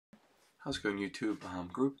How's it going, YouTube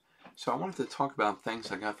group? So I wanted to talk about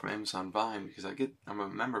things I got from Amazon Vine because I'm a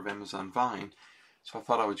member of Amazon Vine, so I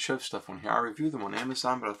thought I would show stuff on here. I review them on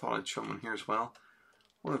Amazon, but I thought I'd show them on here as well.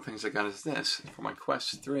 One of the things I got is this for my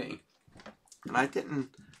Quest 3, and I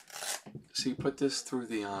didn't see put this through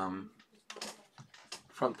the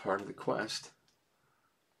front part of the Quest,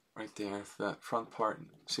 right there. That front part,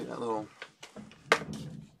 see that little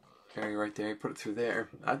area right there? You put it through there.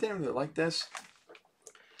 I didn't really like this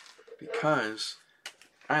because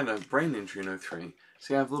I had a brain injury in 03.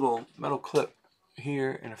 See, I have a little metal clip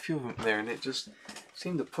here and a few of them there, and it just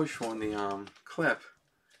seemed to push on the clip.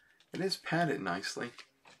 It is padded nicely,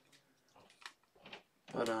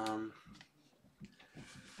 but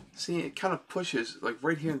see, it kind of pushes like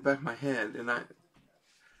right here in the back of my head, and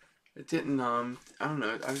it didn't I don't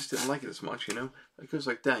know, I just didn't like it as much, you know. It goes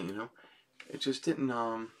like that, you know. It just didn't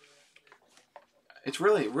it's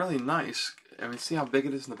really nice. I mean, see how big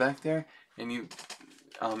it is in the back there, and you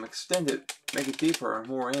extend it, make it deeper or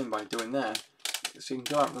more in by doing that, so you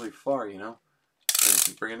can go out really far, you know, and you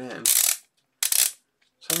can bring it in.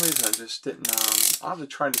 For some reason I just didn't, I'll have to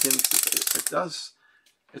try it again.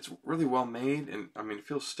 It's really well made, and I mean, it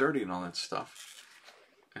feels sturdy and all that stuff.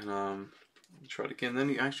 And try it again. Then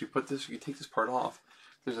you actually put this, you take this part off.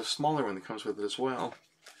 There's a smaller one that comes with it as well,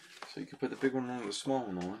 so you can put the big one on and the small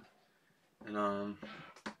one on. And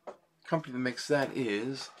company that makes that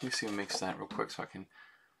is, let me see who makes that real quick so I can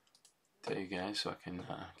tell you guys, so I can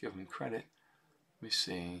give them credit. Let me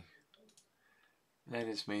see. That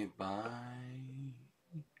is made by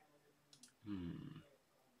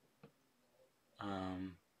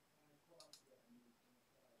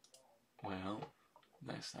well,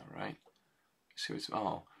 that's not right. Let's see what's,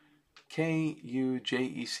 oh,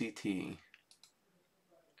 KUJECT.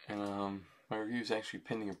 And my review is actually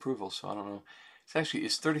pending approval, so I don't know.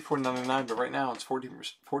 It's $34.99, but right now it's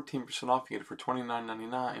 14% off. You get it for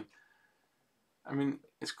 $29.99. I mean,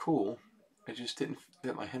 it's cool. It just didn't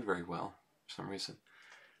fit my head very well for some reason.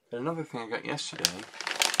 And another thing I got yesterday,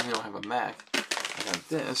 I don't have a Mac. I got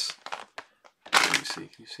this. Let me see.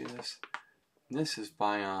 Can you see this? This is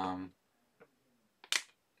by I'm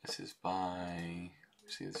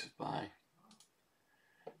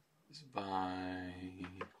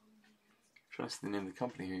trying to see the name of the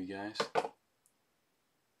company here, you guys.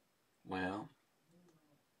 Well,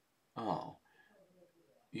 oh,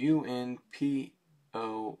 UNPOAKO.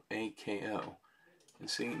 And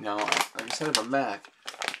see, now, like I said, I have a Mac,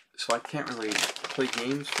 so I can't really play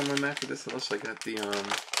games from my Mac with this unless I got the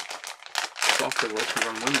software that lets me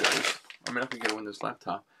run Windows. I mean, I can get a Windows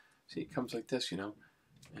laptop. See, it comes like this, you know,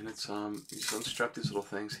 and it's you just unstrap these little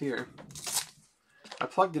things here. I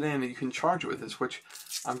plugged it in, and you can charge it with this, which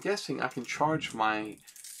I'm guessing I can charge the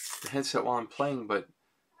headset while I'm playing, but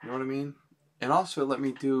you know what I mean? And also it let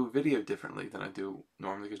me do video differently than I do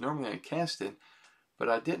normally, because normally I cast it, but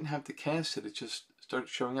I didn't have to cast it. It just started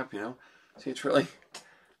showing up, you know. See, it's really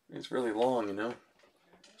long, you know.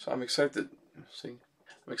 So I'm excited.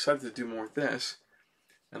 I'm excited to do more with this.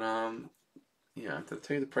 And yeah, did I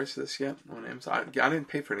tell you the price of this yet on Amazon? I didn't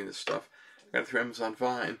pay for any of this stuff. I got it through Amazon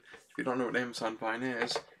Vine. If you don't know what Amazon Vine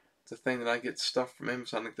is, it's a thing that I get stuff from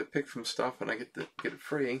Amazon. I get to pick from stuff, and I get to get it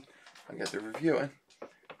free. I get to review it,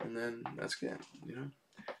 and then that's good, you know.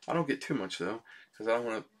 I don't get too much though, because I don't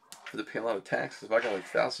want to pay a lot of taxes. If I got like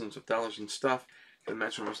thousands of dollars in stuff, you can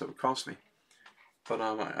imagine how much that would cost me. But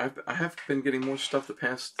I have been getting more stuff the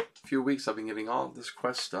past few weeks. I've been getting all of this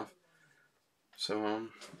Quest stuff. So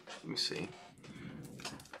let me see.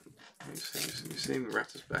 Let me see. Let me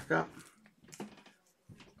wrap this back up.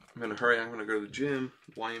 I'm in a hurry. I'm going to go to the gym,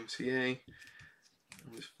 YMCA. It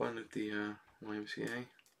was fun at the YMCA,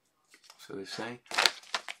 so they say.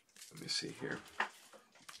 Let me see here.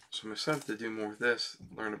 So I'm excited to do more of this,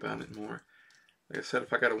 learn about it more. Like I said,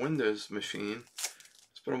 if I got a Windows machine,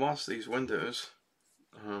 it's been a while since these Windows.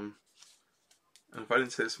 And if I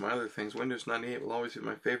didn't say this in my other things, Windows 98 will always be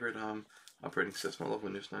my favorite operating system. I love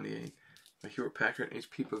Windows 98. My Hewlett Packard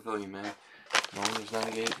HP Pavilion, man. Windows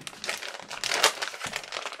 98.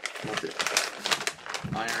 Loved it.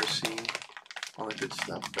 IRC, all that good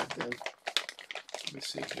stuff back then. Let me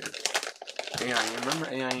see here. AIM, remember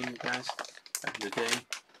AIM, you guys? Back in the day.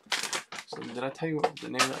 So did I tell you what the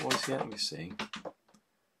name of that was yet? Let me see. I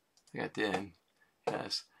think I did.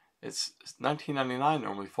 Yes. It's $19.99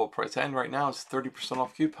 normally full price, and right now it's 30%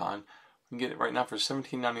 off coupon. We can get it right now for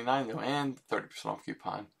 $17.99 though, and 30% off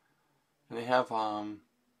coupon. And they have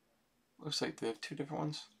looks like they have two different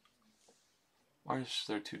ones. Why is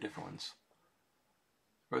there two different ones?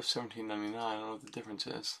 Both $17.99. I don't know what the difference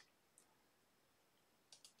is.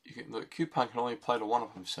 The coupon can only apply to one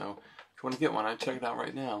of them, so if you want to get one, I'd check it out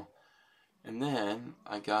right now. And then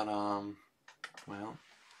I got, well,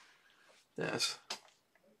 this.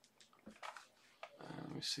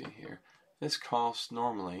 Let me see here. This costs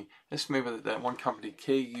normally, this is made by that one company,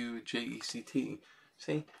 KUJECT.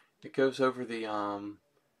 See, it goes over the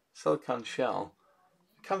silicone shell.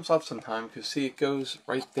 It comes off sometime because see, it goes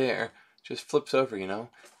right there, just flips over, you know.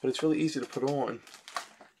 But it's really easy to put on.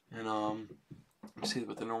 And let's see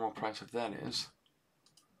what the normal price of that is.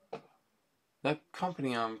 That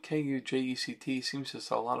company, KUJECT, seems to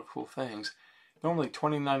sell a lot of cool things. Normally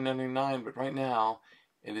 $29.99, but right now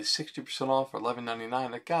it is 60% off for $11.99.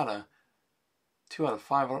 I got a 2 out of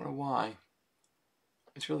 5. I don't know why.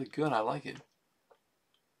 It's really good. I like it.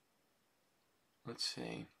 Let's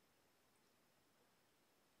see.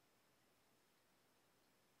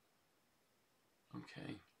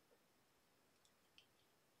 Okay.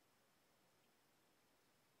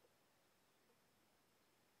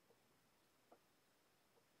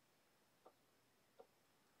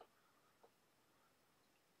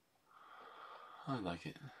 I like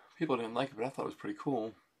it. People didn't like it, but I thought it was pretty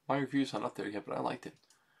cool. My review's not up there yet, but I liked it.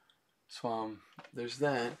 So there's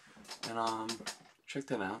that, and check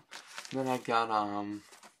that out. And then I got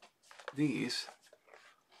these,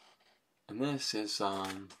 and this is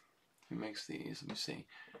who makes these? Let me see.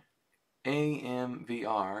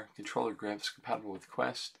 AMVR controller grips compatible with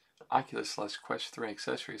Quest, Oculus / Quest 3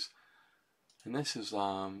 accessories, and this is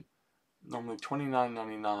normally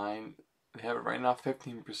 $29.99. They have it right now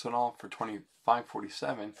 15% off for $25.47.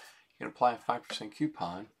 You can apply a 5%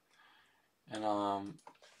 coupon. And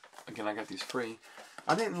again, I got these free.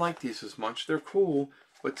 I didn't like these as much. They're cool,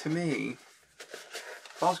 but to me,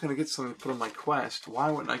 if I was going to get something to put on my Quest, why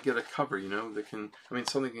wouldn't I get a cover, you know, that can, I mean,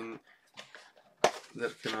 something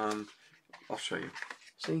that can, I'll show you.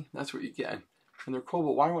 See, that's what you get. And they're cool,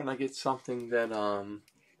 but why wouldn't I get something that, you know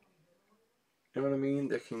what I mean,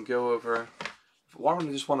 that can go over. Why wouldn't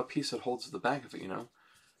I just want a piece that holds the back of it, you know?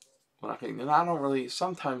 When and I don't really,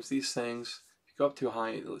 sometimes these things, if you go up too high,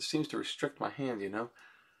 it seems to restrict my hand, you know?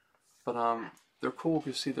 But they're cool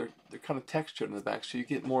because, see, they're kind of textured in the back, so you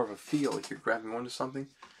get more of a feel like you're grabbing onto something.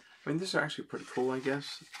 I mean, these are actually pretty cool, I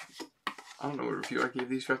guess. I don't know what review I gave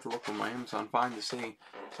these. You have to look on my Amazon Find to see.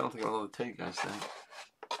 So I don't think I'll be able to tell you guys that.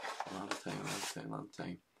 I'll tell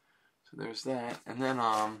you. So there's that. And then,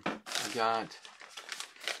 I got...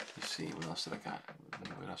 Let's see, what else did I got?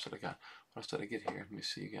 What else did I get here? Let me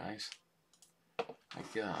see, you guys. I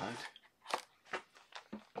got...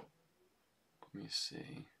 Let me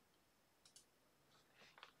see.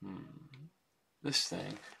 This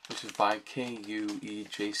thing, which is by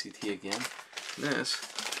KUJECT again. This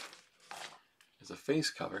is a face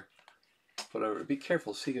cover. But be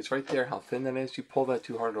careful. See, it's right there how thin that is. You pull that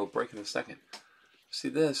too hard, it'll break in a second. See,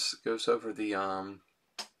 this goes over the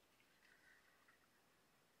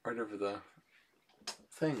right over the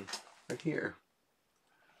thing right here.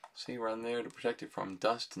 See, around there to protect it from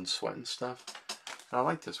dust and sweat and stuff. And I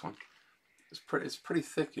like this one. It's pretty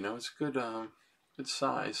thick, you know. It's good good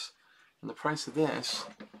size. And the price of this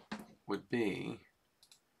would be,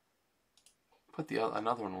 put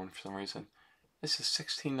another one on for some reason. This is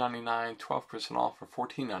 $16.99, 12% off for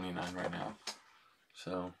 $14.99 right now.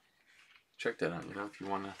 So check that out. You know, if you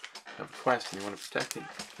want to have a Quest and you want to protect it,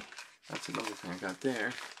 that's another thing I got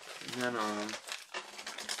there. And then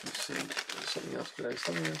let's see, there's something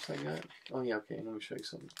else I got. Oh yeah, okay. Let me show you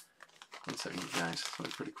something. One second, you guys.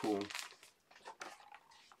 Something pretty cool.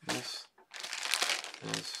 This.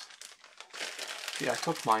 Yeah, I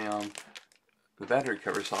took my the battery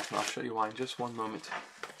covers off, and I'll show you why in just one moment.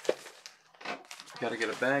 Gotta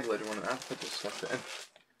get a bag later when I put this stuff in.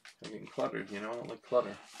 I'm getting cluttered, you know, I don't like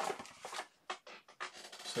clutter.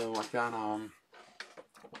 So I got I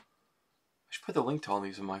should put the link to all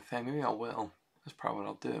these in my thing. Maybe I will. That's probably what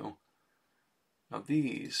I'll do. Now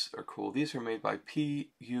these are cool. These are made by PUOSUO,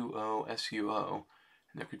 and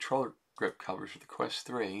they're controller grip covers for the Quest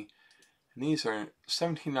 3. And these are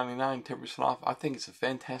 $17.99, 10% off. I think it's a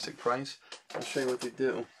fantastic price. I'll show you what they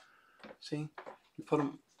do. See, you put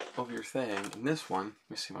them over your thing, and this one,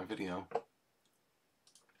 let me see my video.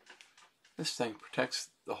 This thing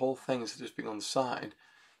protects the whole thing instead of just being on the side.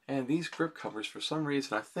 And these grip covers, for some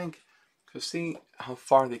reason, I think, because see how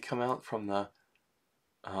far they come out from the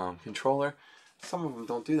controller? Some of them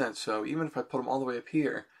don't do that, so even if I put them all the way up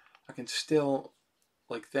here, I can still,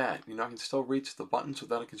 like that, you know, I can still reach the buttons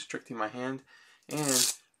without it constricting my hand.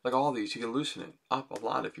 And like all these, you can loosen it up a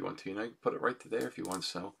lot if you want to, you know, you can put it right to there if you want,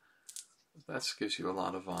 so that gives you a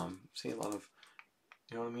lot of, you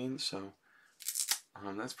know what I mean? So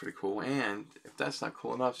that's pretty cool. And if that's not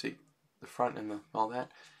cool enough, see the front and all that,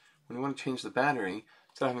 when you want to change the battery,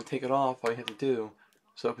 instead of having to take it off, all you have to do,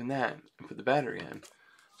 So open that and put the battery in.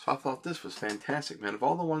 So I thought this was fantastic, man. Of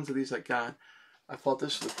all the ones of these I got, I thought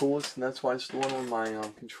this was the coolest, and that's why it's the one on my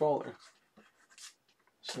controller.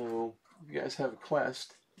 So if you guys have a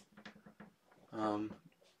Quest, you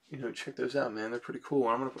know, check those out, man. They're pretty cool.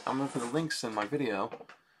 I'm gonna put the links in my video,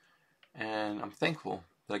 and I'm thankful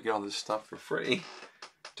that I get all this stuff for free.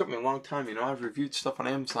 It took me a long time, you know. I've reviewed stuff on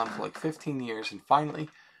Amazon for like 15 years, and finally,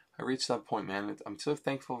 I reached that point, man. I'm so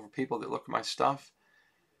thankful for people that look at my stuff,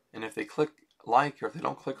 and if they click like or if they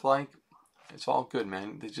don't click like, it's all good,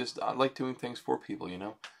 man. I like doing things for people, you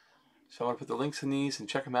know. So I'm gonna put the links in these and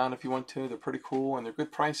check them out if you want to. They're pretty cool and they're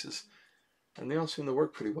good prices, and they all seem to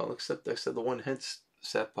work pretty well. Except I said the one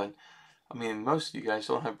headset, but I mean most of you guys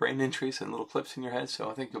don't have brain injuries and little clips in your head, so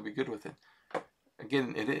I think you'll be good with it.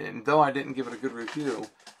 Again, and though I didn't give it a good review,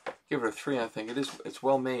 give it a 3. I think it's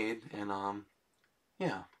well made, and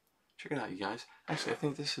yeah, check it out, you guys. Actually, I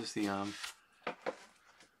think this is the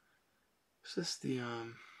is this the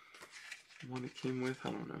one it came with? I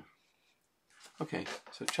don't know. Okay,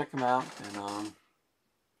 so check them out, and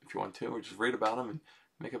if you want to, or just read about them and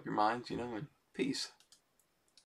make up your minds, you know, and peace.